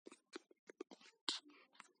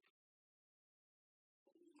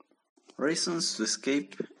Reasons to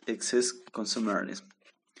escape excess consumerism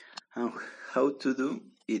and how to do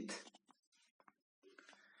it.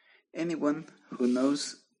 Anyone who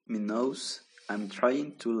knows me knows I'm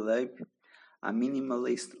trying to live a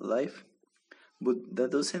minimalist life, but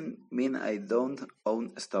that doesn't mean I don't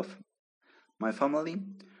own stuff. My family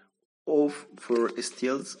of four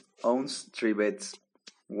still owns three beds,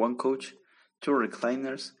 one couch, two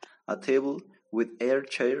recliners, a table with air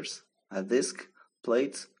chairs, a desk,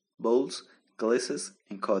 plates, bowls, glasses,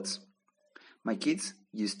 and cots. My kids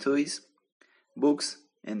use toys, books,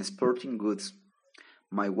 and sporting goods.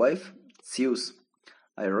 My wife sews.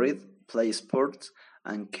 I read, play sports,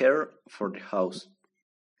 and care for the house.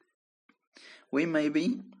 We may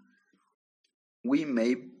be we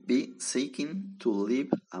may be seeking to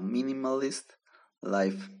live a minimalist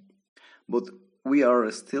life, but we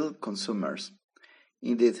are still consumers.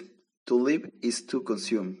 Indeed, to live is to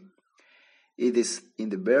consume. It is in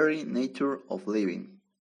the very nature of living.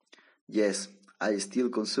 Yes, I still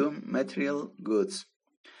consume material goods,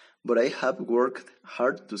 but I have worked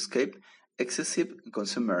hard to escape excessive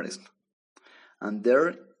consumerism. And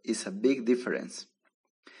there is a big difference.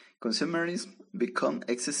 Consumerism becomes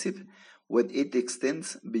excessive when it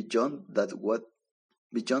extends beyond what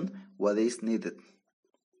is needed.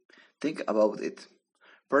 Think about it.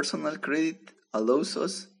 Personal credit allows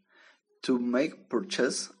us to make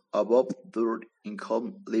purchases above their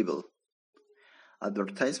income level.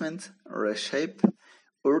 Advertisements reshape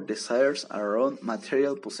our desires around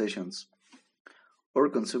material possessions. Our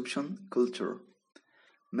consumption culture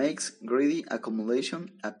makes greedy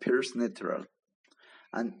accumulation appears natural,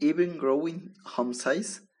 and even growing home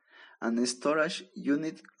size and storage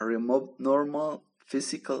unit remove normal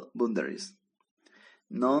physical boundaries.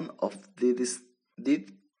 None of this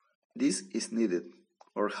is needed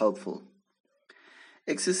or helpful.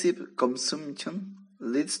 Excessive consumption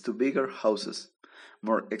leads to bigger houses,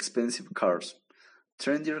 more expensive cars,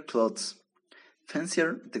 trendier clothes,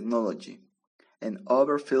 fancier technology, and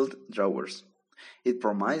overfilled drawers. It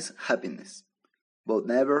promises happiness, but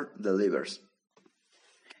never delivers.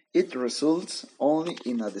 It results only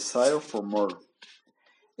in a desire for more,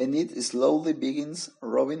 and it slowly begins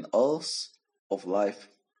robbing us of life.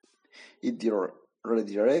 It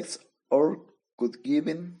redirects our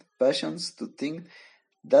God-given passions to things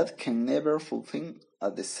that can never fulfill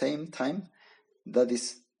at the same time that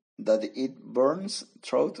is that it burns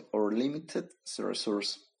through our limited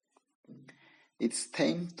resource. It's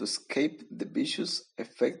time to escape the vicious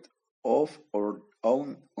effect of our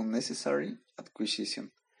own unnecessary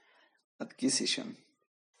acquisition.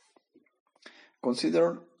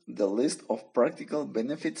 Consider the list of practical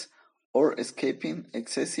benefits or escaping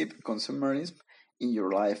excessive consumerism in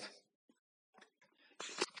your life.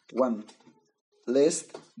 1. Less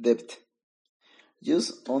debt.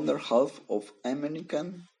 Just under half of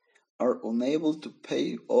Americans are unable to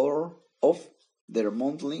pay or off their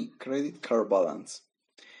monthly credit card balance,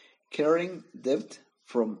 carrying debt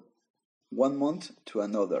from one month to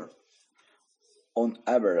another. On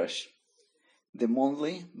average, the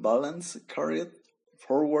monthly balance carried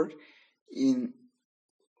forward in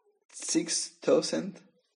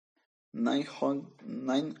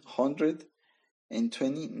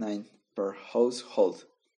 6,929 per household,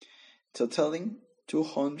 totaling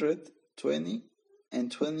 220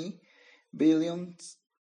 and 20 billion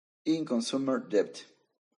in consumer debt.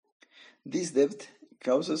 This debt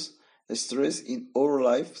causes stress in our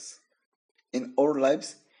lives and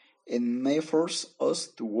may force us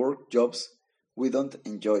to work jobs we don't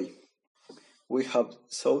enjoy. We have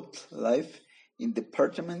sought life in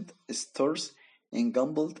department stores and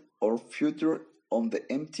gambled our future on the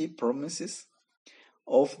empty promises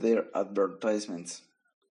of their advertisements.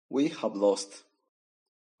 We have lost.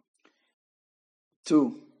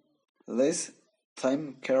 2. Less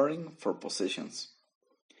time caring for possessions.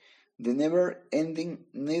 The never-ending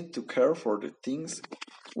need to care for the things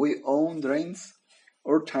we own drains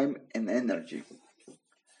our time and energy.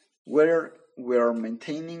 Whether we are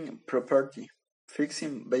maintaining property,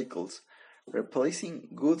 fixing vehicles, replacing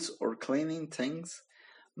goods or cleaning things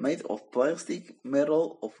made of plastic,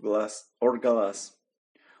 metal, or glass.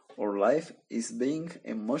 Our life is being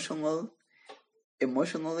emotionally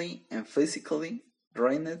and physically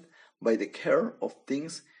drained by the care of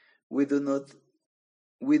things we do not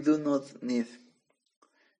need.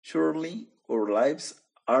 Surely our lives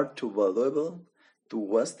are too valuable to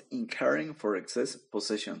waste in caring for excess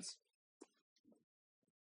possessions.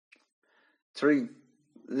 3.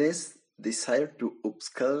 Less desire to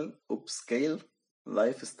upscale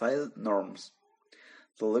lifestyle norms.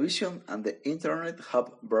 Television and the internet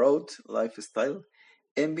have brought lifestyle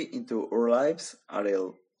envy into our lives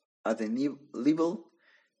at a level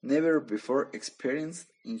never before experienced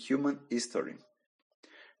in human history.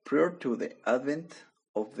 Prior to the advent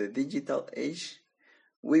of the digital age,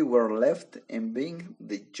 we were left envying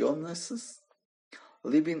the Jonases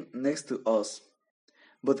living next to us,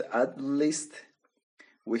 but at least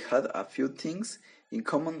we had a few things in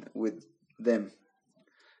common with them,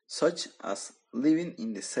 such as living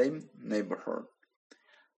in the same neighborhood.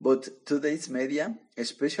 But today's media,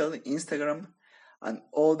 especially Instagram and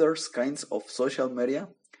other kinds of social media,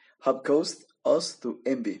 have caused us to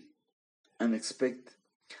envy and expect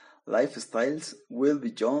lifestyles well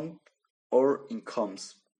beyond our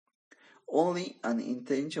incomes. Only an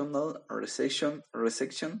intentional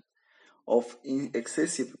resection of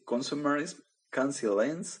excessive consumerism can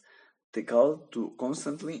silence the call to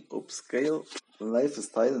constantly upscale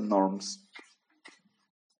lifestyle norms.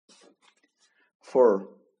 4.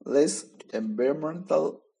 Less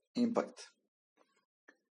environmental impact.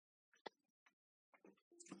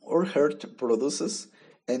 Our earth produces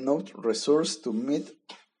enough resource to meet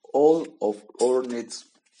all of our needs,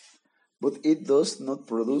 but it does not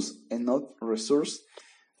produce enough resource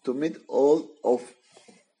to meet all of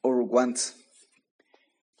our wants.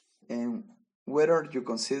 And whether you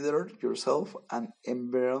consider yourself an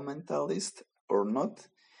environmentalist or not,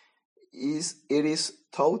 it is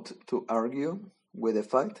thought to argue with the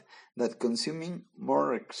fact that consuming more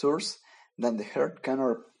resource than the earth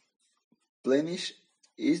can replenish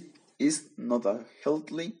is not a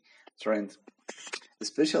healthy trend,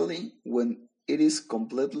 especially when it is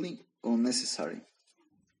completely unnecessary.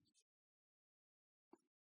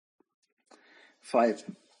 5.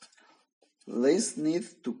 Less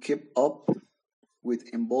need to keep up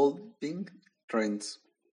with trends.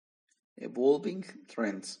 Evolving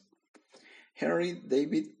trends. Henry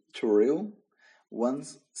David Thoreau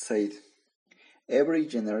once said, "Every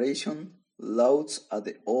generation lauds at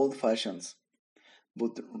the old fashions,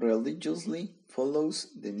 but religiously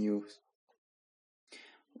follows the new."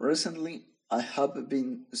 Recently, I have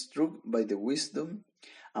been struck by the wisdom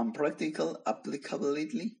and practical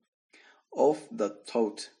applicability of that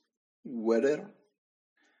thought, whether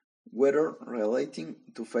relating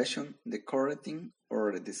to fashion, decorating,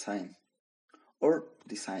 or design.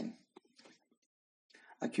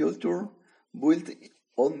 A culture built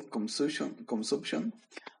on consumption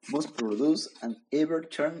must produce an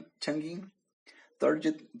ever-changing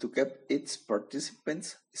target to keep its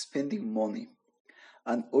participants spending money,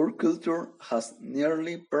 and our culture has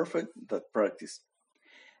nearly perfect that practice.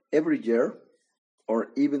 Every year,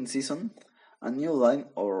 or even season, a new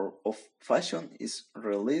line of fashion is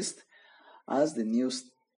released as the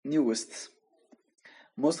newest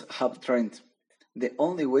must have trend. The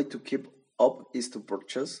only way to keep up is to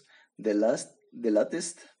purchase the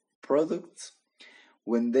latest products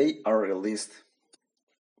when they are released.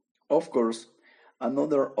 Of course,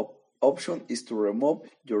 another option is to remove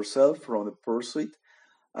yourself from the pursuit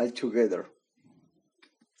altogether.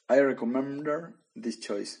 I recommend this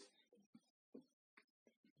choice.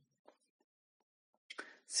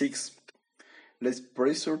 6. Less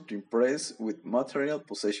pressure to impress with material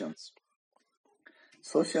possessions.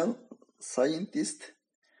 Social scientist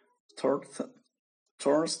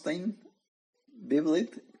Thorstein Veblen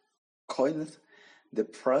coined the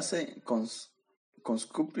phrase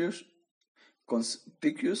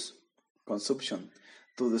conspicuous consumption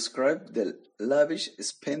to describe the lavish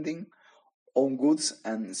spending on goods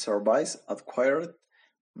and services acquired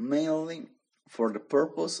mainly for the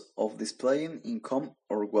purpose of displaying income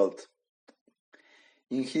or wealth.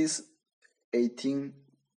 In his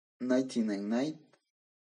 1899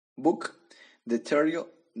 book, the theory,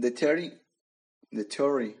 the theory, the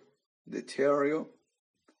theory, the theory,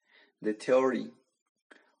 the theory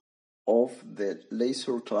of the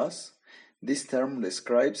leisure class, this term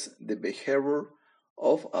describes the behavior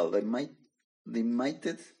of a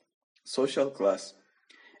limited social class,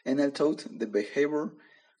 and although the behavior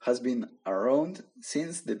has been around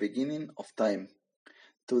since the beginning of time,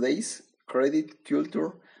 today's credit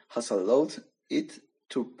culture has allowed it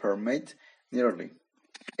to permeate nearly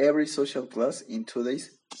every social class in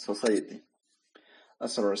today's society.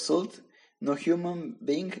 As a result, no human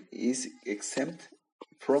being is exempt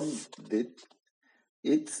from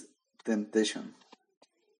its temptation.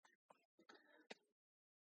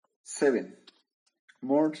 7.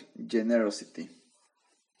 More generosity.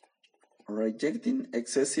 Rejecting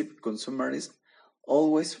excessive consumerism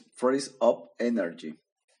always frees up energy,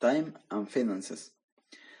 time, and finances.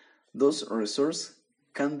 Those resources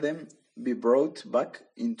can then be brought back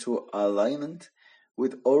into alignment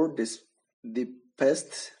with our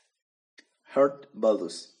deepest heart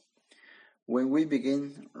values. When we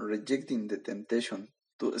begin rejecting the temptation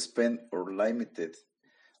to spend our limited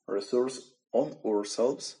resource on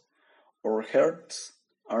ourselves, our hearts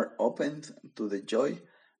are opened to the joy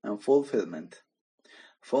and fulfillment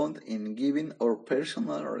found in giving our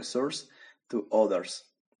personal resource to others.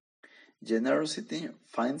 Generosity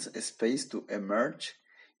finds a space to emerge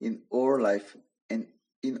in our life and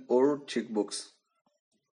in our checkbooks.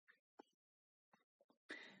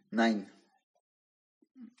 9.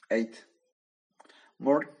 8.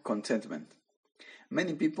 More contentment.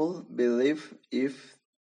 Many people believe if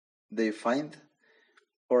they find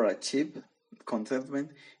or achieve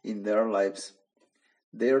contentment in their lives,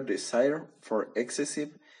 their desire for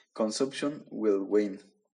excessive consumption will wane.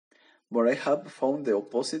 But I have found the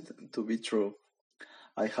opposite to be true.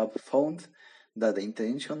 I have found that the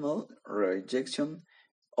intentional rejection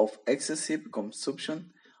of excessive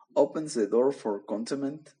consumption opens the door for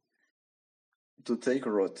contentment to take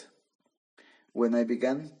root. When I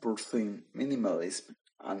began pursuing minimalism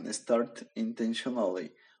and started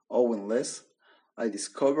intentionally owing less, I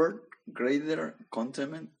discovered greater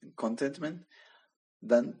contentment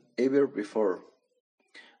than ever before.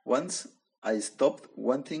 Once I stopped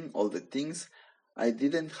wanting all the things I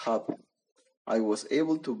didn't have, I was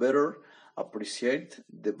able to better appreciate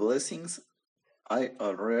the blessings I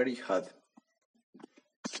already had.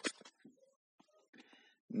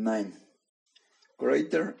 9.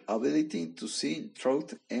 Greater ability to see through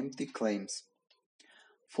empty claims.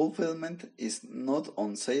 Fulfillment is not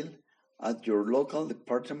on sale at your local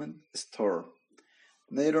department store.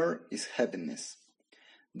 Neither is happiness.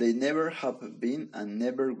 They never have been and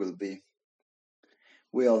never will be.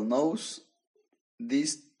 We all know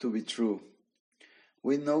this to be true.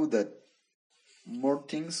 We know that more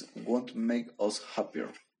things won't make us happier.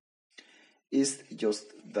 It's just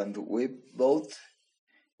that we bought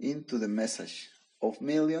into the message of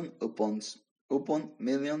upon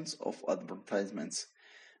millions of advertisements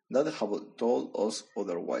that have told us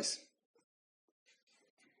otherwise.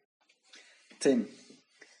 10.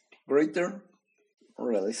 Greater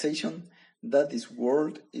realization that this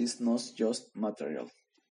world is not just material.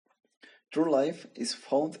 True life is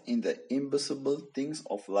found in the invisible things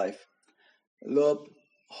of life: love,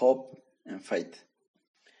 hope, and faith.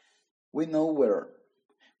 We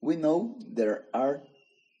know there are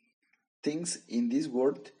things in this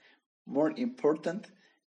world more important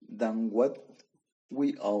than what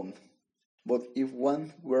we own. But if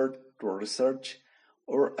one were to research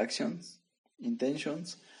our actions,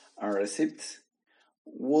 intentions, and receipts,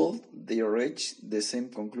 would they reach the same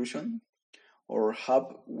conclusion? Or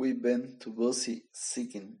have we been too busy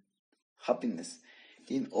seeking happiness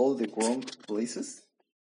in all the wrong places?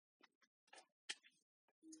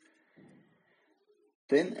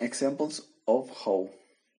 10 examples of how.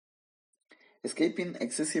 Escaping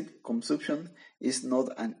excessive consumption is not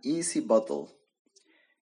an easy battle.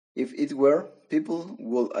 If it were, people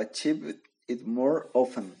would achieve it more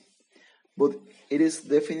often. But it is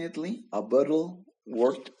definitely a battle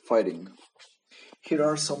worth fighting. Here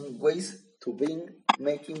are some ways to begin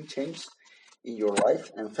making change in your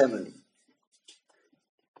life and family.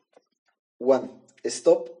 1.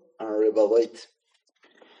 Stop and reevaluate.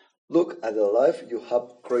 Look at the life you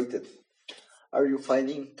have created. Are you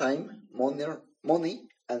finding time, money,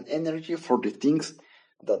 and energy for the things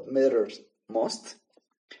that matter most?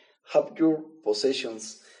 Have your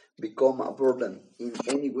possessions become a burden in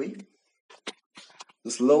any way?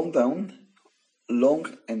 Slow down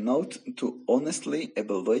long enough to honestly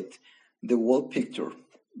evaluate the whole picture: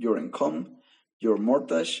 your income, your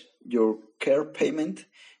mortgage, your care payment,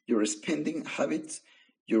 your spending habits,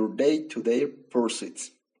 your day-to-day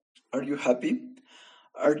pursuits. Are you happy?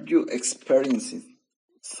 Are you experiencing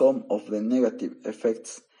some of the negative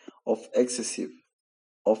effects of excess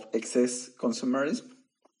consumerism?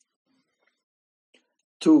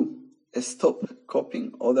 2. Stop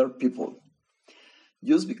copying other people.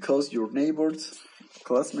 Just because your neighbors,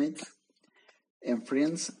 classmates, and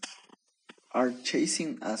friends are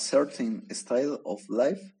chasing a certain style of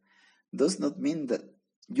life does not mean that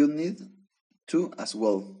you need to as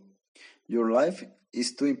well. Your life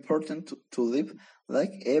is too important to live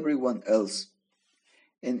like everyone else.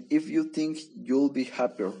 And if you think you'll be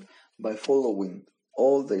happier by following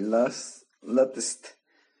all the latest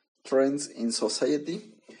trends in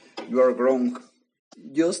society, you are wrong.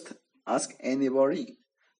 Just ask anybody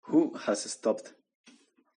who has stopped.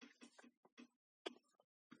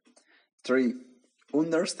 3.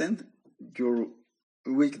 Understand your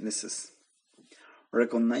weaknesses.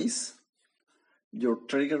 Recognize your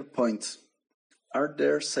trigger points. Are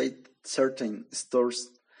there certain stores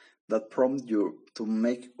that prompt you to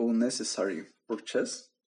make unnecessary purchases?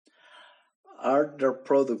 Are there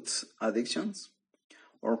products addictions?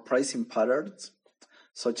 or pricing patterns,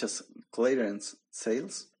 such as clearance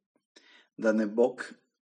sales, that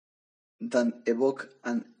evoke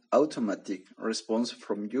an automatic response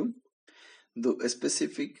from you to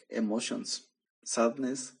specific emotions,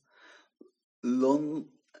 sadness, lon-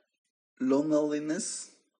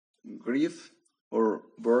 loneliness, grief, or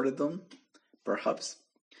boredom, perhaps,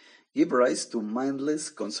 give rise to mindless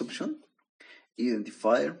consumption.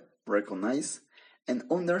 Identify, recognize, and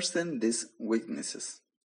understand these weaknesses.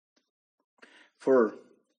 4.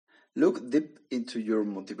 Look deep into your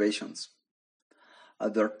motivations.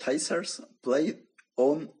 Advertisers play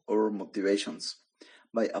on our motivations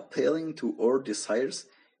by appealing to our desires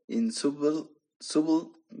in subtle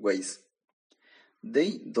ways.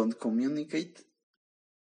 They don't communicate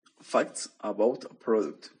facts about a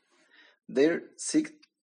product. They seek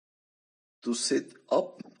to stir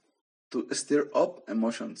up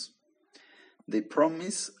emotions. They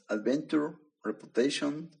promise adventure,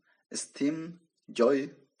 reputation, esteem, joy,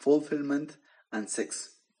 fulfillment, and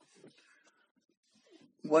sex.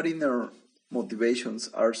 What inner motivations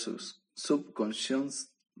are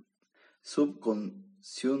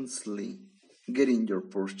subconsciously getting your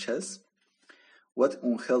purchase? What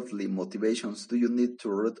unhealthy motivations do you need to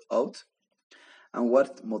root out? And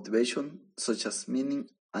what motivation, such as meaning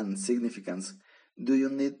and significance, do you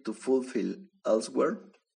need to fulfill elsewhere?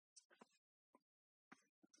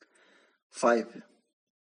 5.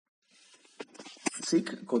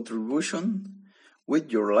 Seek contribution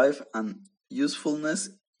with your life and usefulness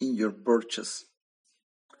in your purchase.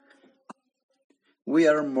 We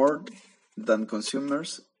are more than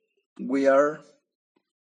consumers, we are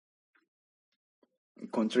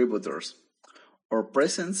contributors. Our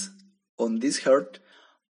presence on this earth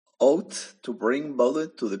ought to bring value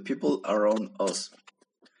to the people around us.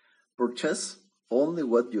 Purchase only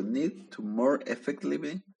what you need to more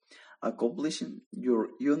effectively accomplish your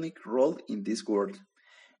unique role in this world.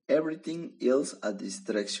 Everything else a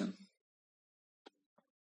distraction.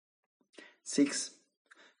 6.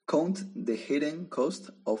 Count the hidden cost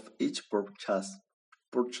of each purchase.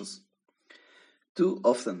 Too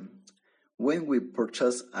often, when we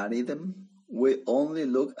purchase an item, we only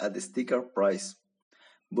look at the sticker price,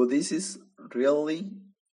 but this is really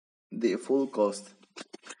the full cost.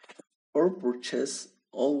 Our purchase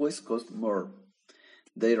always costs more.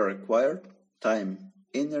 They require time,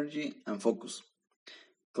 energy, and focus.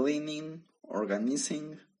 Cleaning,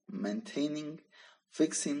 organizing, maintaining,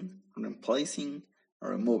 fixing, replacing,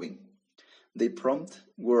 removing. They prompt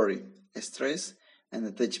worry, stress, and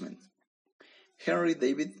attachment. Henry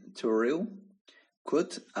David Thoreau,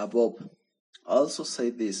 quote above, also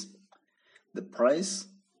said this: the price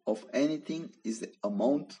of anything is the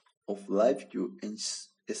amount of life you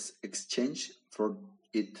exchange for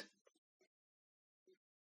it.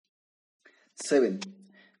 7.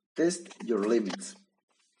 Test your limits.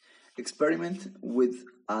 Experiment with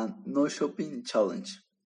a no shopping challenge.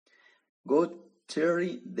 Go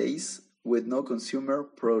 30 days with no consumer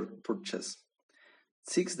purchase,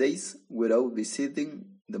 6 days without visiting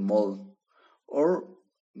the mall, or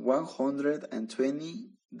 120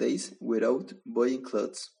 days without buying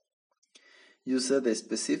clothes. You set a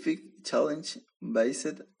specific challenge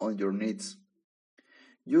based on your needs.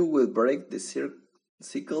 You will break the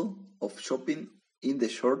cycle of shopping in the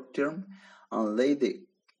short term and lay the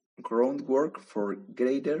groundwork for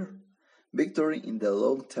greater victory in the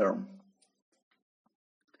long term.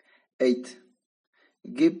 8.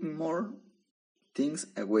 Give more things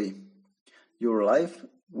away. Your life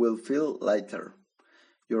will feel lighter.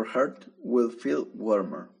 Your heart will feel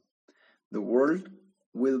warmer. The world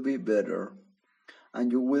will be better.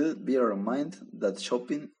 And you will be reminded that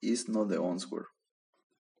shopping is not the answer.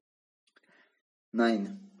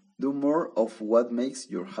 9. Do more of what makes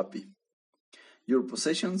you happy. Your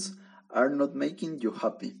possessions are not making you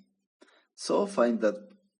happy. So find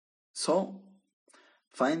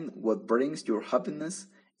what brings your happiness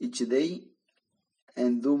each day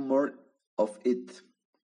and do more of it.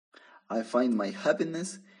 I find my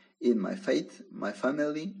happiness in my faith, my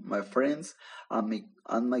family, my friends,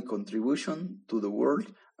 and my contribution to the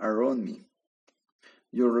world around me.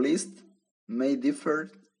 Your list may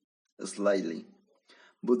differ slightly,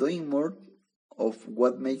 but doing more of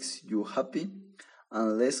what makes you happy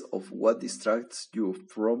and less of what distracts you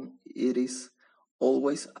from it is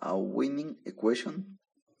always a winning equation.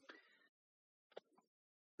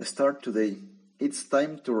 Start today. It's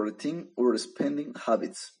time to rethink our spending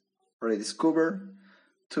habits, rediscover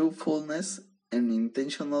truthfulness and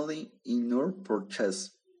intentionally in our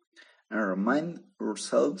purchase, and remind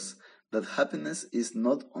ourselves that happiness is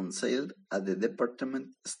not on sale at the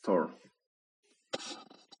department store.